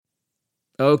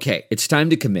Okay, it's time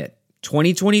to commit.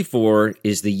 2024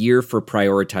 is the year for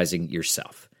prioritizing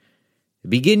yourself.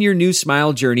 Begin your new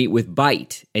smile journey with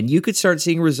Byte, and you could start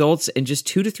seeing results in just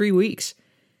 2 to 3 weeks.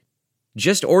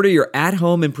 Just order your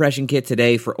at-home impression kit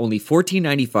today for only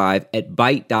 $14.95 at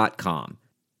Byte.com.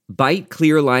 Byte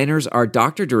clear liners are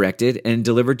doctor-directed and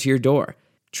delivered to your door.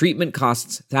 Treatment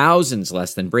costs thousands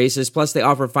less than braces, plus they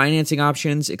offer financing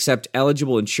options, accept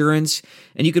eligible insurance,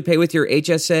 and you could pay with your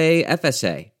HSA,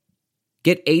 FSA.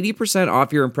 Get 80%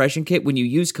 off your impression kit when you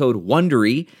use code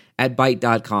WONDERY at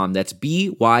Byte.com. That's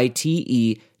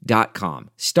BYTE.com.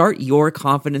 Start your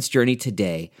confidence journey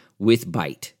today with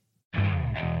Byte.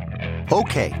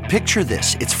 Okay, picture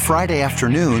this. It's Friday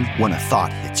afternoon when a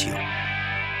thought hits you.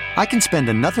 I can spend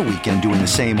another weekend doing the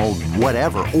same old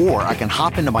whatever, or I can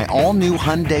hop into my all-new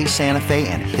Hyundai Santa Fe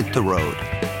and hit the road.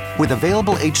 With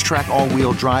available H-Track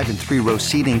all-wheel drive and 3-row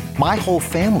seating, my whole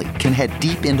family can head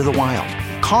deep into the wild.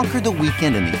 Conquer the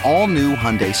weekend in the all-new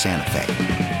Hyundai Santa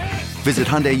Fe. Visit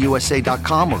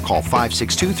HyundaiUSA.com or call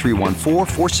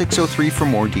 562-314-4603 for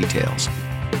more details.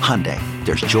 Hyundai,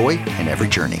 there's joy in every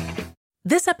journey.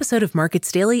 This episode of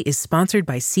Markets Daily is sponsored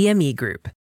by CME Group.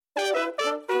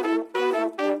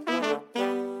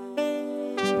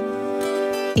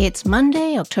 It's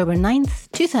Monday, October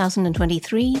 9th,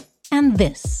 2023, and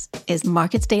this is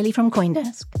Markets Daily from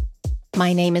CoinDesk.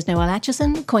 My name is Noel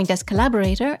Atchison, CoinDesk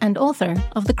collaborator and author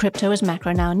of the Crypto is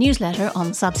Macro Now newsletter on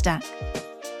Substack.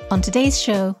 On today's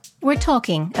show, we're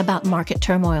talking about market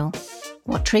turmoil,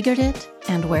 what triggered it,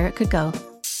 and where it could go.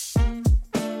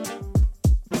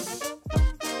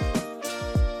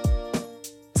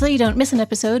 So you don't miss an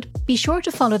episode, be sure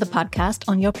to follow the podcast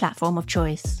on your platform of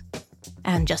choice.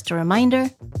 And just a reminder,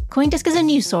 CoinDesk is a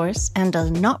news source and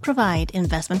does not provide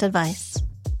investment advice.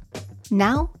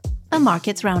 Now, a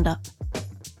markets roundup.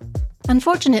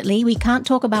 Unfortunately, we can't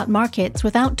talk about markets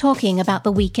without talking about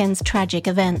the weekend's tragic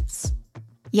events.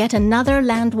 Yet another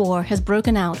land war has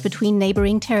broken out between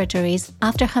neighboring territories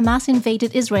after Hamas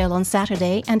invaded Israel on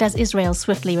Saturday and as Israel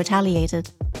swiftly retaliated.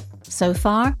 So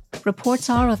far, reports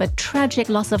are of a tragic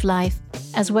loss of life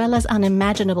as well as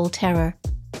unimaginable terror.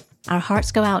 Our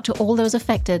hearts go out to all those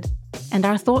affected, and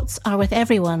our thoughts are with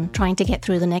everyone trying to get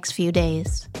through the next few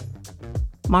days.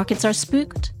 Markets are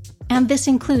spooked, and this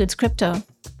includes crypto.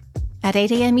 At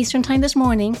 8 a.m. Eastern Time this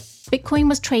morning, Bitcoin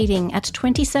was trading at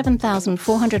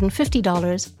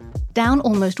 $27,450, down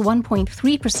almost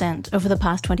 1.3% over the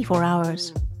past 24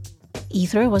 hours.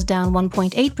 Ether was down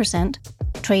 1.8%,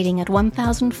 trading at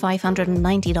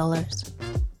 $1,590.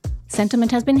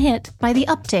 Sentiment has been hit by the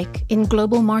uptick in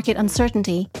global market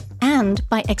uncertainty and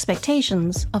by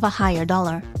expectations of a higher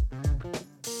dollar.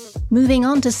 Moving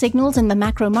on to signals in the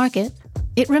macro market,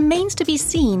 it remains to be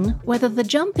seen whether the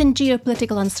jump in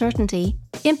geopolitical uncertainty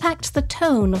impacts the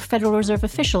tone of Federal Reserve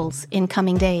officials in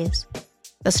coming days.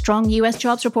 The strong U.S.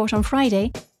 jobs report on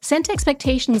Friday sent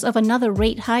expectations of another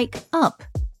rate hike up,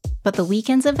 but the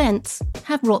weekend's events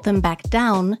have brought them back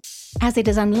down, as it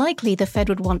is unlikely the Fed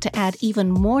would want to add even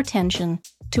more tension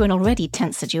to an already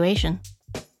tense situation.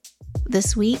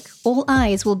 This week, all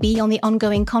eyes will be on the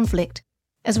ongoing conflict,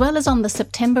 as well as on the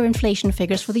September inflation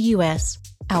figures for the US,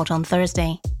 out on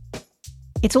Thursday.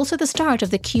 It's also the start of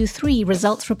the Q3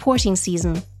 results reporting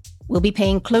season. We'll be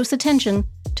paying close attention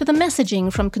to the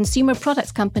messaging from consumer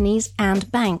products companies and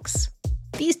banks.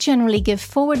 These generally give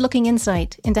forward-looking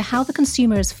insight into how the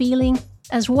consumer is feeling,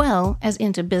 as well as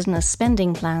into business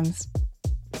spending plans.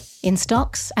 In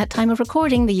stocks, at time of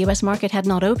recording, the US market had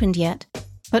not opened yet,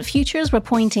 but futures were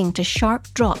pointing to sharp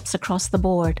drops across the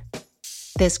board.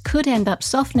 This could end up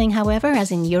softening, however,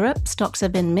 as in Europe, stocks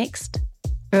have been mixed.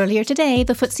 Earlier today,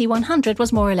 the FTSE 100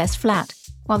 was more or less flat,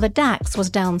 while the DAX was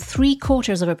down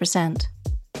 0.75%.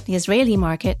 The Israeli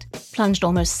market plunged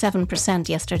almost 7%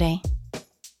 yesterday.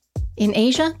 In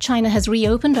Asia, China has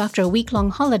reopened after a week-long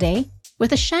holiday,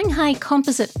 with the Shanghai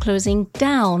Composite closing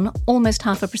down almost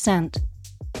 0.5%.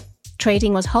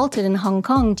 Trading was halted in Hong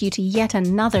Kong due to yet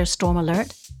another storm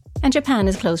alert, and Japan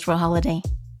is closed for a holiday.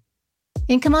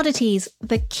 In commodities,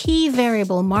 the key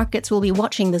variable markets will be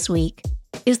watching this week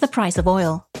is the price of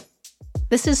oil.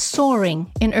 This is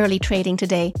soaring in early trading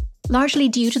today, largely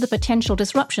due to the potential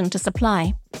disruption to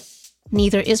supply.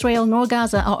 Neither Israel nor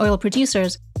Gaza are oil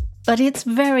producers, but it's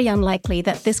very unlikely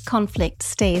that this conflict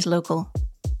stays local.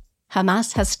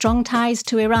 Hamas has strong ties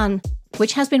to Iran,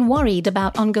 which has been worried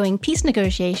about ongoing peace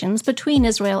negotiations between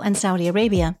Israel and Saudi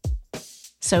Arabia.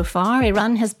 So far,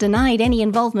 Iran has denied any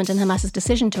involvement in Hamas's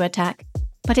decision to attack,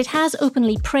 but it has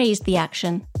openly praised the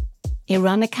action.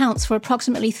 Iran accounts for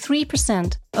approximately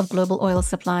 3% of global oil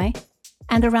supply,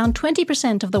 and around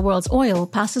 20% of the world's oil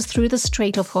passes through the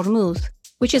Strait of Hormuz,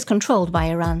 which is controlled by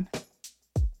Iran.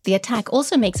 The attack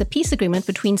also makes a peace agreement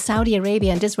between Saudi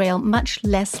Arabia and Israel much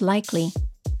less likely.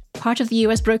 Part of the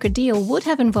US broker deal would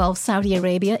have involved Saudi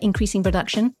Arabia increasing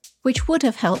production, which would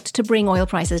have helped to bring oil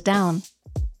prices down.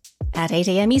 At 8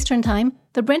 a.m. Eastern Time,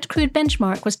 the Brent crude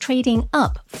benchmark was trading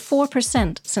up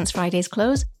 4% since Friday's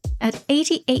close at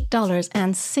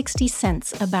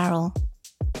 $88.60 a barrel.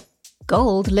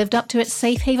 Gold lived up to its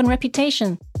safe haven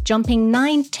reputation, jumping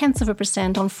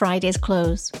 0.9% on Friday's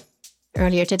close.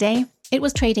 Earlier today, it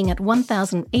was trading at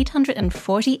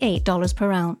 $1,848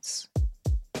 per ounce.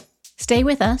 Stay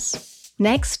with us.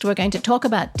 Next, we're going to talk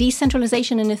about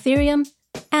decentralization in Ethereum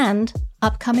and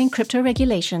upcoming crypto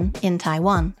regulation in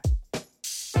Taiwan.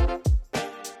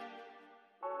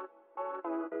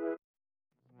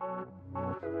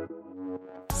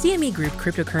 CME Group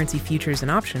cryptocurrency futures and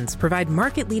options provide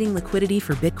market-leading liquidity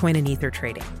for Bitcoin and Ether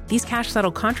trading. These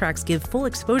cash-settled contracts give full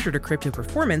exposure to crypto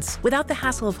performance without the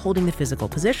hassle of holding the physical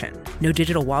position. No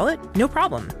digital wallet? No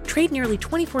problem. Trade nearly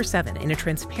 24/7 in a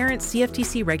transparent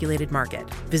CFTC-regulated market.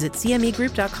 Visit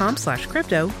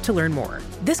cmegroup.com/crypto to learn more.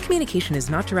 This communication is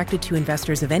not directed to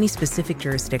investors of any specific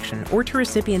jurisdiction or to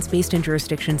recipients based in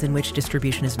jurisdictions in which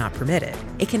distribution is not permitted.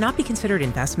 It cannot be considered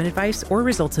investment advice or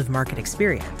results of market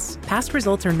experience. Past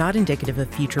results are not indicative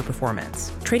of future performance.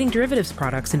 Trading derivatives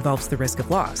products involves the risk of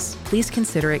loss. Please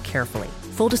consider it carefully.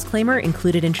 Full disclaimer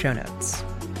included in show notes.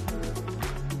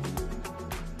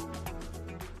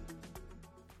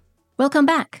 Welcome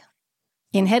back.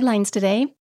 In headlines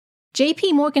today,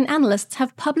 JP Morgan analysts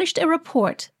have published a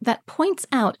report that points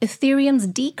out Ethereum's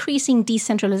decreasing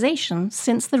decentralization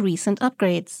since the recent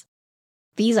upgrades.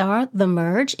 These are the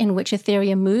merge, in which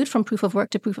Ethereum moved from proof of work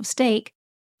to proof of stake,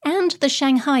 and the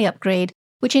Shanghai upgrade,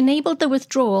 which enabled the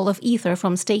withdrawal of Ether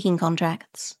from staking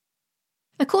contracts.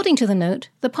 According to the note,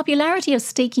 the popularity of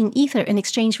staking Ether in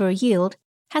exchange for a yield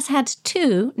has had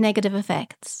two negative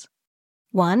effects.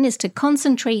 One is to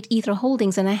concentrate Ether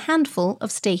holdings in a handful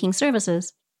of staking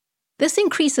services. This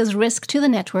increases risk to the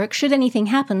network should anything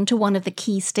happen to one of the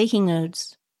key staking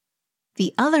nodes.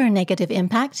 The other negative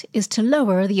impact is to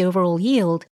lower the overall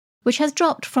yield, which has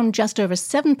dropped from just over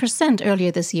 7% earlier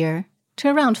this year to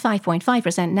around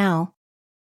 5.5% now.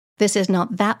 This is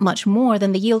not that much more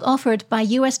than the yield offered by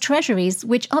US Treasuries,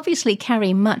 which obviously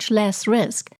carry much less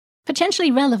risk, potentially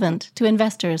relevant to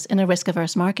investors in a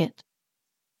risk-averse market.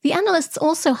 The analysts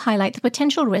also highlight the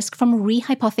potential risk from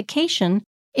rehypothecation,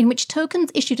 in which tokens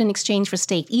issued in exchange for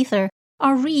staked Ether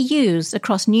are reused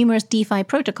across numerous DeFi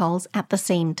protocols at the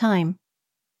same time.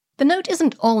 The note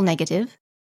isn't all negative.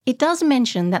 It does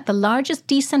mention that the largest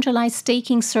decentralized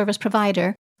staking service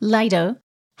provider, Lido,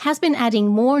 has been adding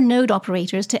more node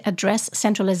operators to address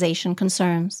centralization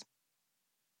concerns.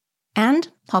 And,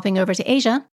 hopping over to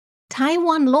Asia,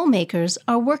 Taiwan lawmakers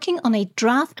are working on a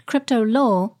draft crypto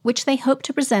law which they hope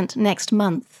to present next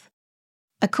month.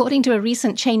 According to a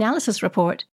recent Chainalysis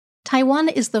report, Taiwan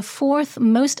is the fourth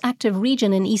most active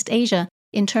region in East Asia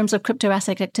in terms of crypto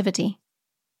asset activity.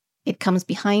 It comes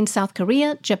behind South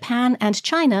Korea, Japan, and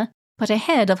China, but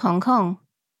ahead of Hong Kong.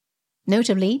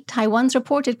 Notably, Taiwan's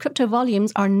reported crypto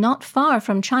volumes are not far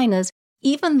from China's,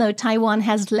 even though Taiwan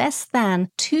has less than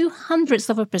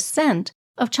 0.02%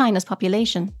 of China's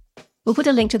population. We'll put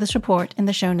a link to this report in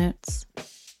the show notes.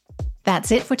 That's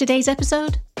it for today's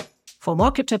episode. For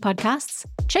more crypto podcasts,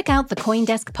 check out the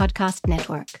CoinDesk Podcast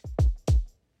Network.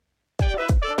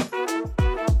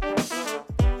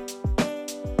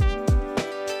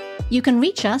 You can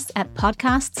reach us at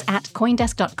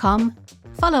podcasts@coindesk.com,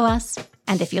 follow us,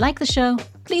 and if you like the show,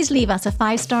 please leave us a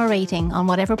 5-star rating on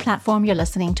whatever platform you're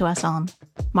listening to us on.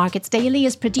 Markets Daily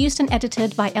is produced and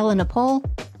edited by Eleanor Paul,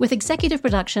 with executive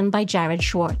production by Jared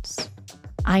Schwartz.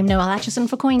 I'm Noelle Atchison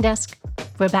for CoinDesk.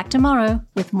 We're back tomorrow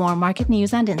with more market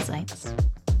news and insights.